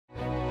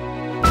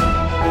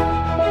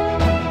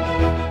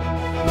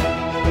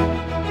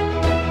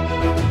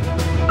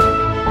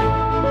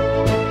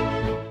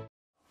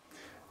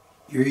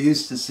You're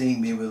used to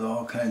seeing me with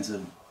all kinds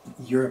of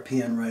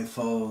European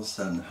rifles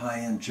and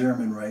high-end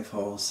German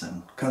rifles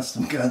and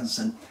custom guns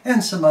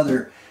and some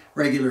other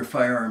regular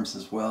firearms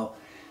as well.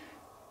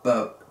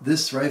 But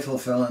this rifle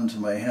fell into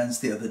my hands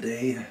the other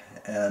day,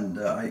 and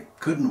I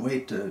couldn't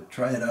wait to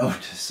try it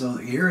out. So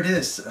here it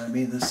is. I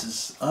mean, this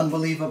is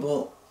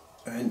unbelievable,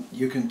 and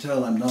you can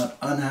tell I'm not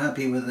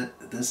unhappy with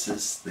it. This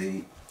is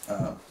the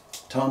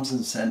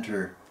Thompson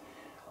Center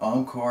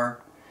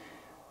Encore,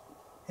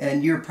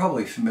 and you're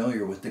probably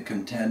familiar with the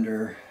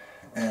Contender,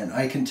 and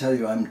I can tell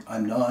you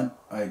I'm not.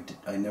 I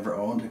never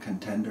owned a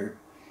Contender.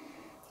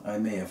 I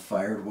may have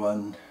fired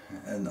one,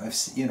 and I've,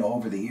 you know,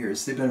 over the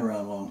years, they've been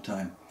around a long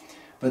time.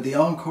 But the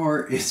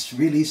Encore is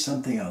really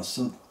something else.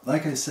 So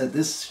like I said,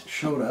 this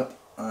showed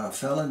up,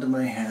 fell into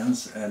my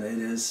hands, and it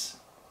is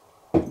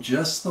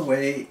just the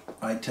way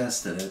I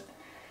tested it.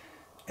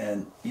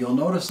 And you'll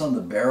notice on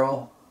the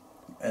barrel,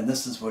 and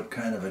this is what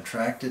kind of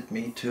attracted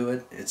me to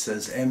it, it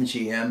says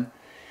MGM.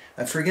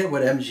 I forget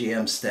what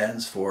MGM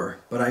stands for,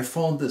 but I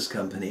phoned this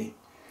company.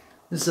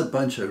 This is a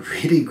bunch of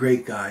really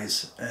great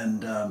guys,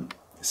 and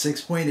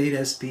 6.8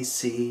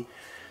 SPC,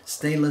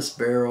 stainless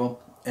barrel.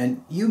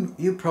 And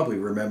you probably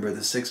remember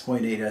the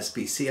 6.8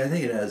 SPC. I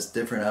think it has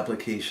different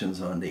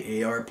applications on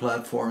the AR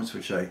platforms,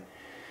 which I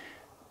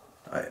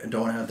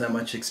don't have that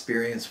much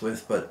experience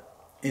with. But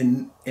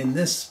in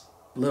this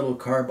little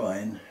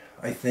carbine,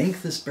 I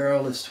think this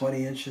barrel is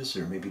 20 inches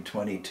or maybe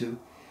 22.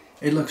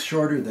 It looks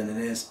shorter than it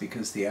is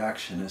because the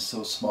action is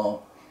so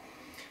small.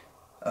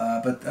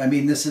 But I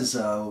mean, this is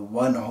a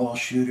one-hole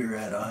shooter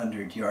at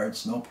 100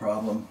 yards, no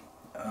problem.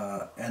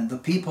 And the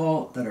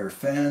people that are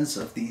fans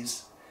of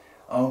these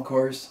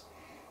Encores,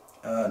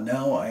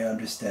 now I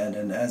understand,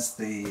 and as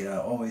they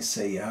always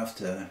say, you have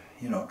to,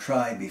 you know,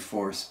 try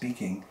before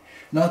speaking.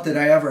 Not that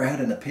I ever had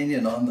an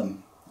opinion on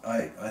them.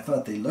 I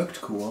thought they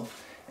looked cool,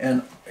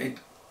 and it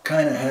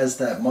kind of has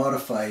that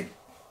modified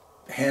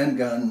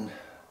handgun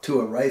to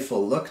a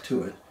rifle look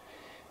to it.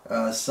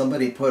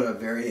 Somebody put a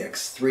Very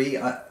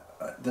X3,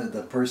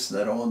 the person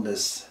that owned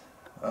this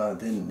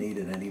didn't need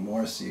it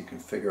anymore, so you can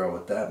figure out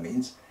what that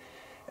means.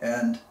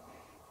 And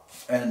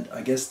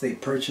I guess they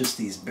purchased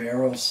these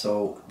barrels,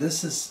 so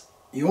this is,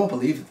 you won't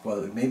believe it,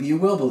 well maybe you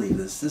will believe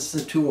this, this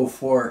is a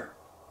 204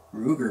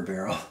 Ruger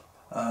barrel.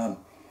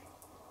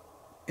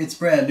 It's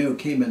brand new,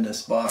 came in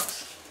this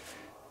box,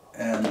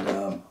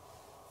 and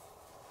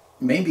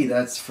maybe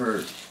that's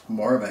for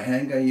more of a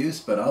handgun use,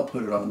 but I'll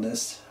put it on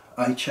this.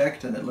 I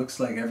checked and it looks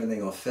like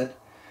everything will fit.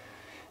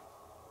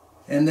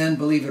 And then,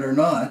 believe it or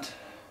not,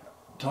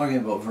 talking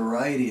about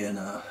variety in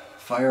a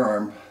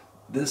firearm,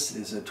 this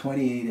is a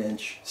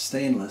 28-inch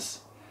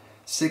stainless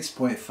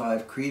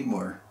 6.5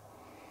 Creedmoor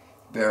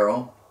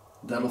barrel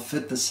that'll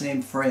fit the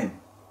same frame.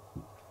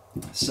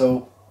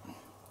 So,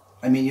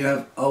 I mean, you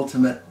have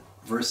ultimate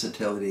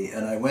versatility.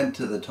 And I went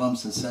to the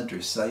Thompson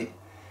Center site,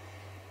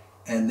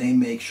 and they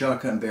make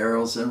shotgun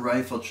barrels and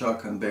rifle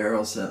shotgun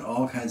barrels and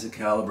all kinds of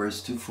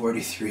calibers,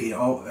 243,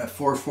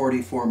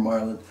 444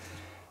 Marlin.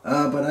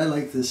 But I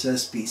like this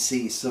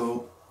SPC,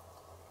 so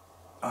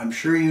I'm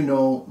sure you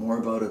know more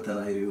about it than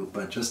I do,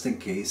 but just in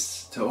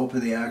case, to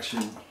open the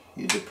action,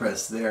 you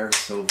depress there.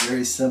 So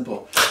very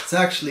simple. It's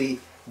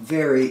actually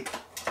very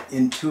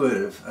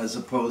intuitive as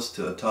opposed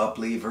to a top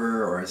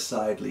lever or a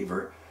side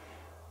lever.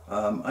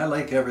 I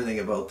like everything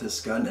about this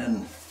gun,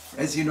 and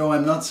as you know,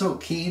 I'm not so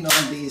keen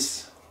on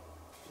these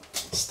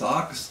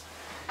stocks.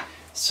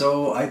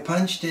 So I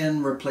punched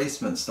in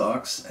replacement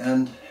stocks,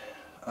 and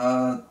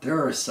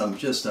there are some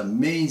just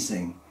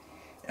amazing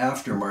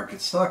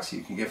aftermarket stocks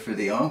you can get for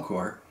the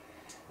Encore.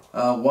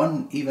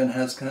 One even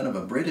has kind of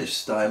a British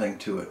styling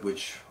to it,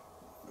 which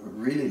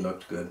really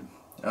looked good.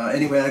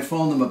 Anyway, I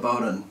phoned them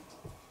about an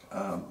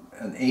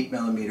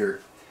 8mm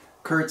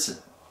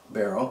Kurtz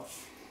barrel,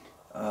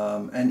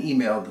 and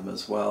emailed them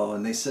as well,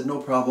 and they said no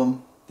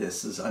problem.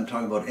 This is, I'm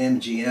talking about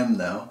MGM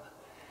now.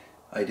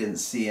 I didn't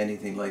see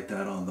anything like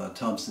that on the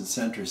Thompson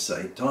Center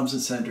site. Thompson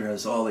Center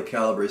has all the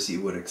calibers you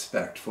would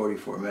expect,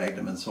 44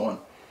 Magnum and so on.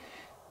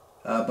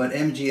 But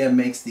MGM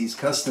makes these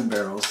custom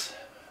barrels,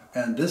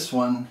 and this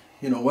one,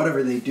 you know,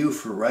 whatever they do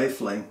for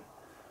rifling,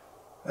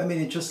 I mean,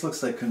 it just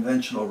looks like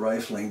conventional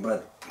rifling,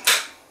 but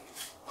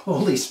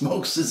holy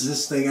smokes, is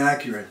this thing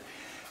accurate.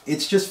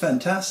 It's just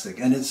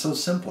fantastic, and it's so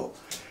simple.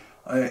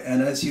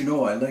 And as you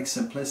know, I like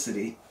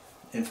simplicity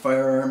in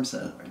firearms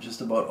and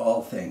just about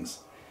all things.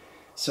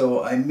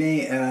 So I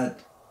may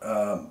add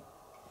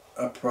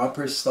a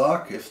proper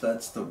stock, if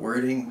that's the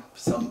wording.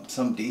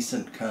 Some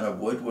decent kind of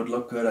wood would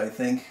look good, I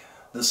think.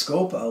 The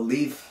scope I'll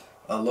leave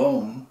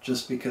alone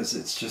just because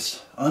it's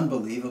just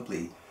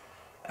unbelievably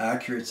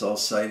accurate. It's all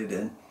sighted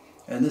in.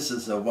 And this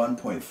is a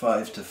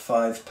 1.5 to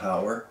 5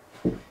 power.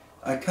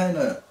 I kind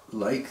of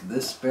like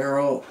this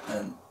barrel,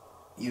 and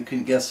you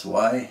can guess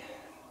why.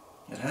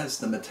 It has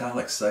the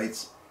metallic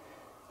sights.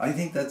 I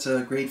think that's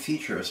a great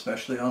feature,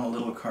 especially on a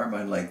little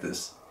carbine like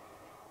this.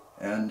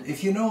 And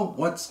if you know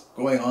what's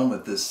going on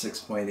with this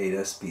 6.8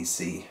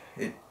 SPC,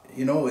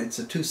 you know, it's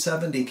a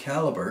 270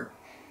 caliber,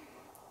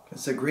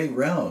 It's a great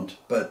round,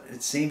 but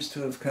it seems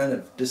to have kind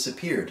of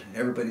disappeared.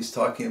 Everybody's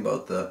talking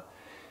about the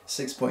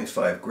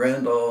 6.5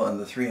 Grendel and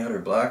the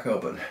 300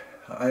 Blackout, but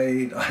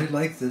I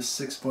like this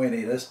 6.8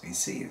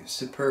 SBC.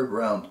 Superb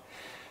round.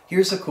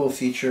 Here's a cool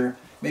feature,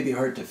 maybe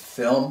hard to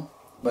film,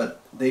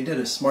 but they did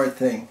a smart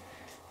thing.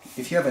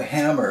 If you have a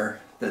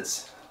hammer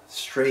that's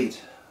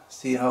straight,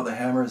 see how the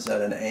hammer is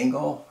at an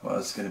angle? Well,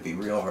 it's going to be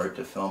real hard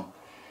to film.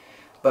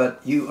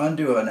 But you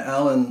undo an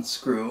Allen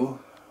screw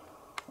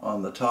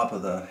on the top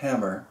of the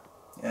hammer,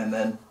 and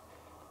then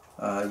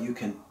you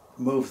can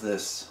move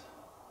this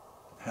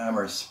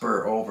hammer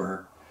spur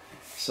over.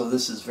 So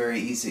this is very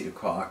easy to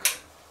cock.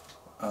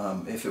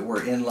 If it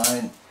were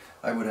inline,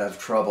 I would have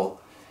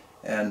trouble.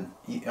 And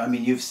I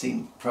mean, you've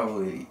seen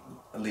probably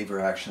lever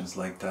actions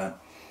like that.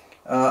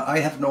 I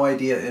have no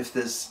idea if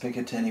this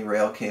Picatinny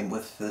rail came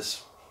with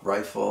this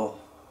rifle.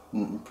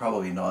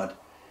 Probably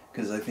not,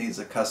 because I think it's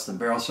a custom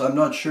barrel. So I'm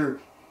not sure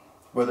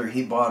whether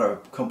he bought a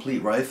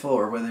complete rifle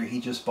or whether he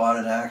just bought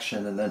an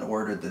action and then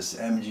ordered this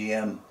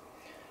MGM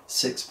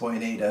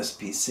 6.8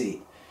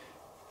 SPC.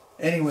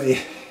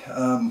 Anyway,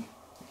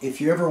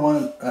 if you ever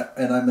want,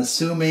 and I'm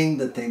assuming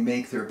that they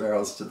make their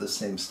barrels to the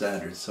same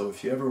standard, so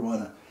if you ever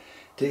want to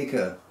take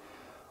a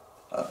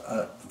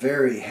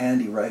very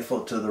handy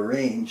rifle to the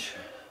range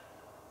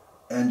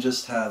and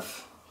just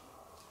have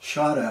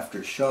shot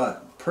after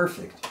shot,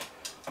 perfect.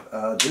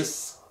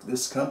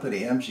 This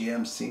company,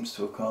 MGM, seems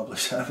to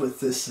accomplish that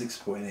with this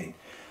 6.8.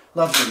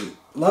 Lovely,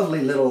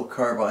 lovely little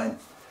carbine,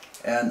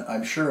 and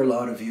I'm sure a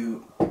lot of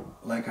you,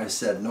 like I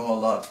said, know a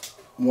lot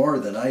more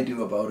than I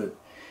do about it,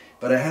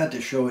 but I had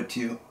to show it to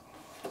you.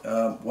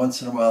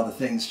 Once in a while the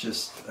things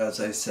just, as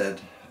I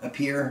said,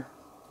 appear,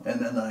 and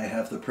then I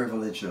have the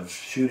privilege of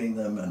shooting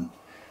them and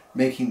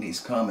making these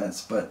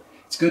comments, but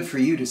it's good for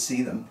you to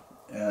see them.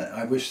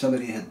 I wish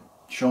somebody had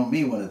shown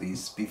me one of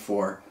these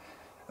before.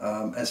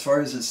 As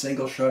far as a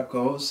single shot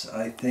goes,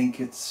 I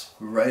think it's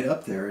right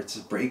up there. It's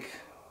a break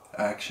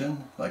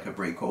action, like a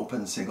break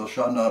open single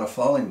shot, not a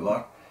falling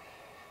block.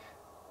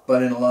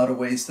 But in a lot of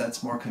ways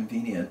that's more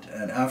convenient.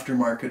 And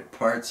aftermarket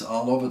parts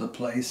all over the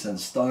place and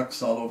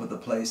stocks all over the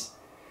place.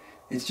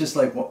 It's just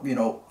like, you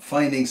know,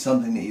 finding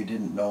something that you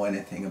didn't know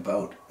anything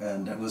about,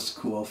 and that was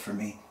cool for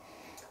me.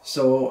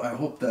 So I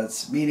hope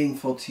that's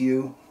meaningful to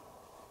you.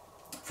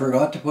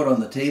 Forgot to put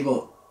on the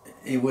table,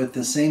 with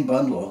the same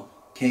bundle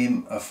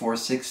came a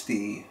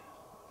 460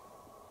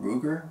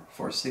 Ruger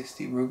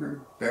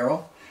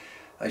barrel.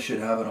 I should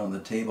have it on the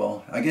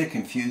table. I get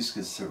confused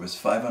because there was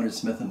 500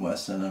 Smith &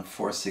 Wesson and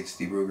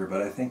 460 Ruger,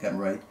 but I think I'm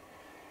right.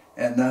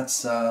 And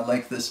that's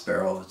like this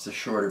barrel. It's a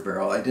shorter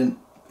barrel. I didn't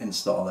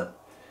install it.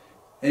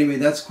 Anyway,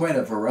 that's quite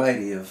a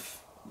variety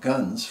of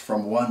guns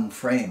from one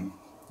frame,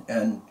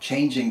 and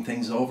changing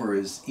things over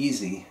is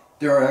easy.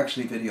 There are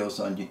actually videos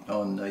on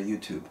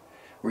YouTube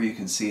where you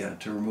can see how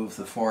to remove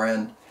the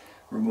forend,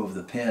 remove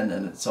the pin,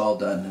 and it's all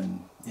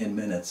done in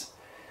minutes.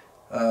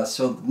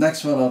 So the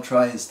next one I'll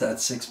try is that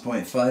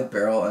 6.5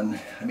 barrel, and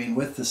I mean,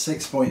 with the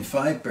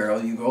 6.5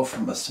 barrel you go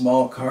from a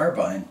small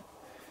carbine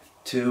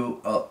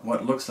to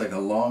what looks like a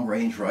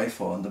long-range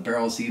rifle, and the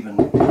barrel's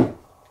even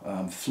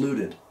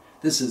fluted.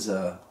 This is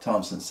a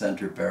Thompson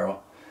Center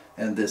barrel,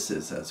 and this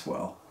is as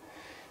well.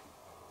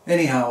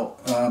 Anyhow,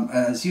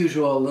 as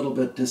usual, a little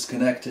bit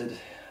disconnected,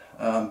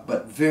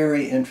 but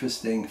very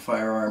interesting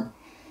firearm,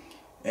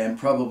 and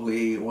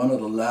probably one of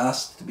the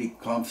last to be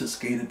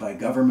confiscated by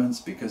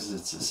governments because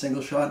it's a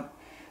single shot.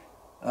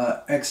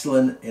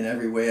 Excellent in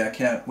every way. I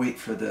can't wait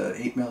for the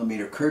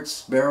 8mm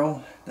Kurtz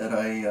barrel that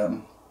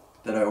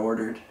I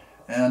ordered,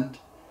 and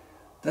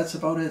that's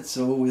about it.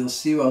 So we'll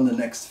see you on the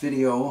next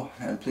video,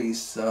 and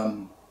please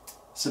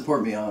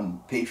support me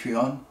on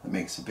Patreon. It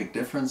makes a big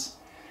difference.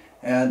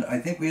 And I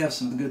think we have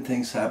some good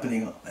things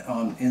happening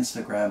on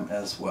Instagram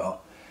as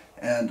well.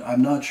 And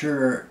I'm not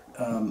sure,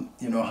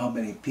 you know, how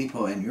many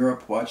people in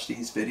Europe watch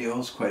these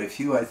videos. Quite a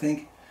few, I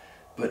think.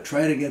 But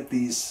try to get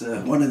these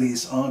one of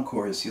these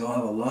Encores. You'll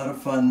have a lot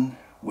of fun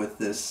with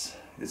this.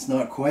 It's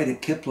not quite a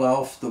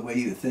Kiplauf the way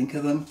you think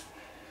of them,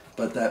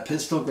 but that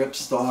pistol grip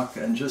stock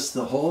and just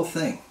the whole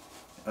thing.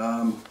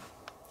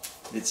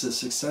 It's a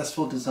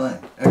successful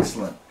design.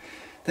 Excellent.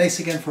 Thanks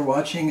again for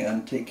watching,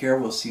 and take care.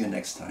 We'll see you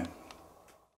next time.